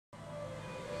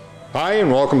Hi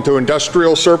and welcome to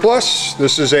Industrial Surplus.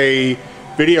 This is a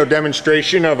video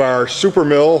demonstration of our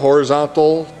Supermill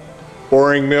horizontal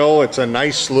boring mill. It's a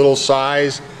nice little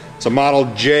size. It's a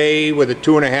Model J with a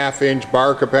 2.5 inch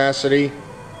bar capacity.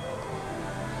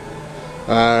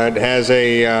 It has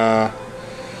a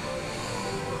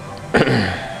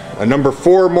number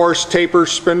 4 Morse taper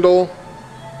spindle,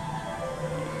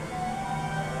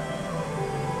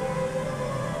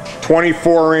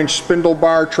 24 inch spindle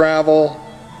bar travel.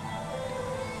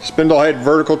 Spindle head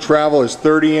vertical travel is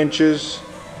 30 inches.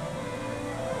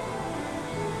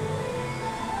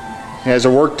 Has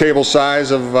a work table size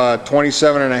of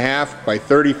 27.5 by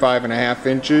 35.5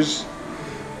 inches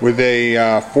with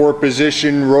a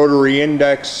 4-position rotary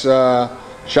index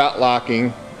shot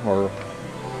locking, or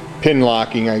pin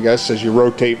locking I guess, as you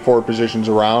rotate 4 positions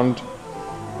around.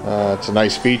 It's a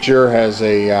nice feature. Has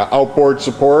a outboard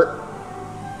support.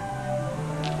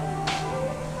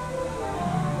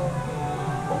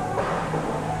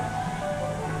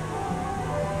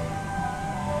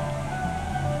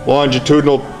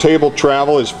 Longitudinal table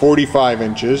travel is 45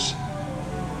 inches.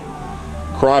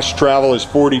 Cross travel is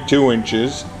 42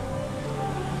 inches.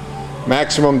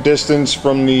 Maximum distance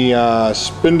from the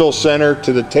spindle center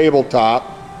to the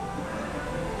tabletop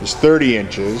is 30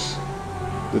 inches.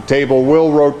 The table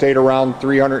will rotate around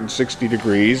 360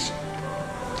 degrees.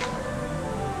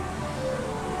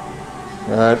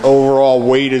 Overall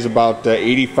weight is about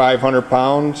 8,500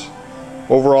 pounds.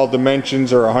 Overall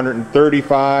dimensions are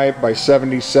 135 by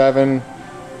 77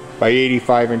 by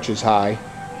 85 inches high.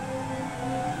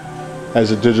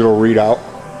 Has a digital readout.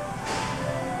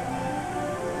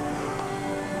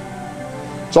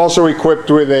 It's also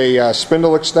equipped with a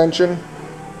spindle extension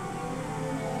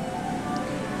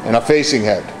and a facing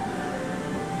head.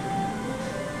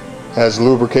 Has a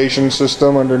lubrication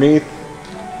system underneath.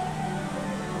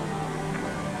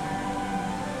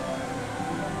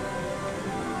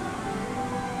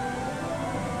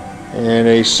 And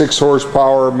a 6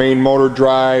 horsepower main motor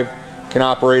drive, can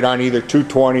operate on either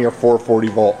 220 or 440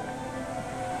 volt.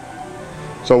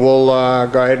 So we'll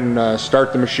go ahead and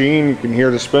start the machine. You can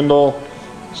hear the spindle,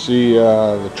 see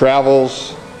the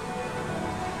travels.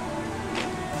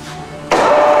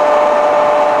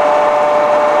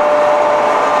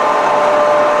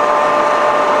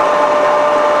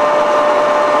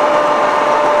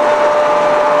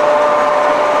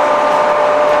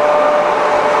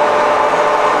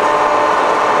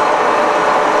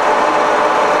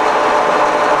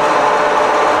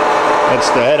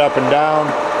 That's the head up and down.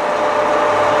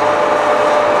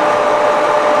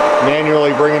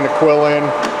 Manually bringing the quill in,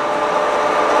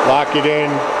 lock it in.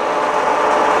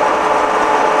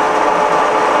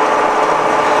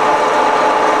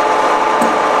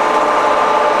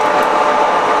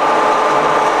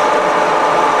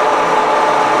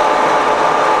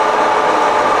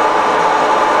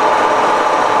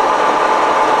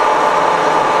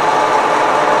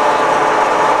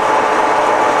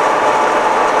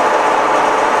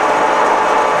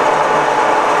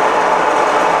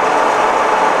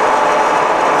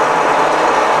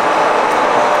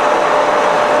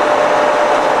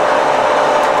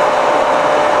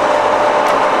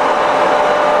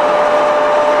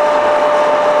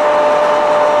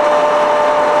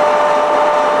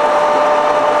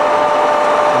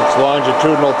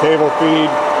 Longitudinal table feed,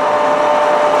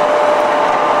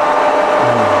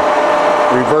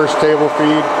 reverse table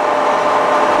feed,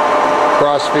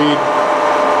 cross feed.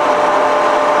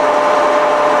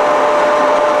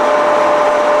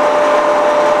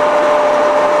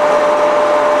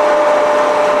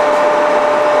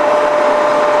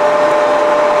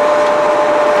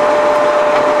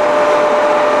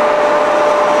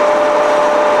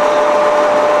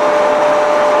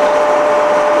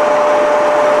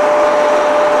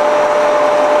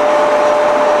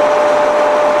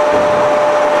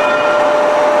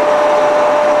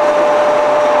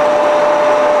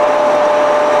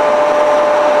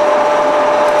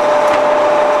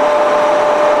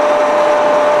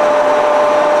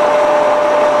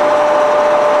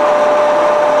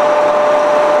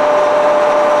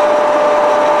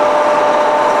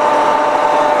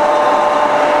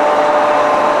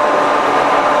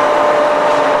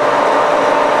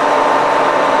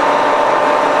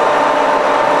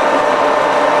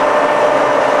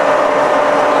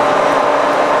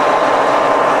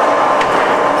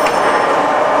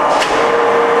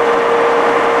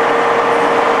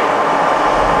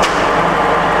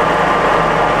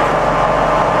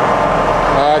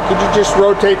 Could you just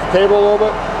rotate the table a little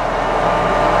bit?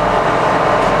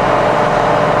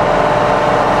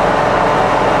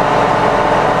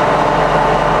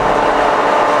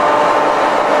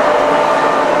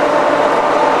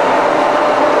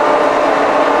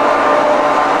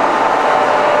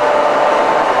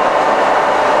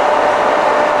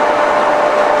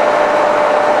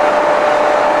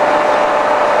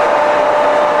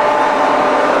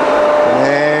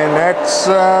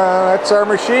 that's our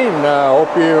machine.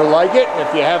 Hope you like it.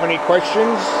 If you have any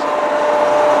questions,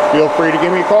 feel free to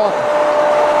give me a call.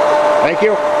 Thank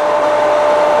you.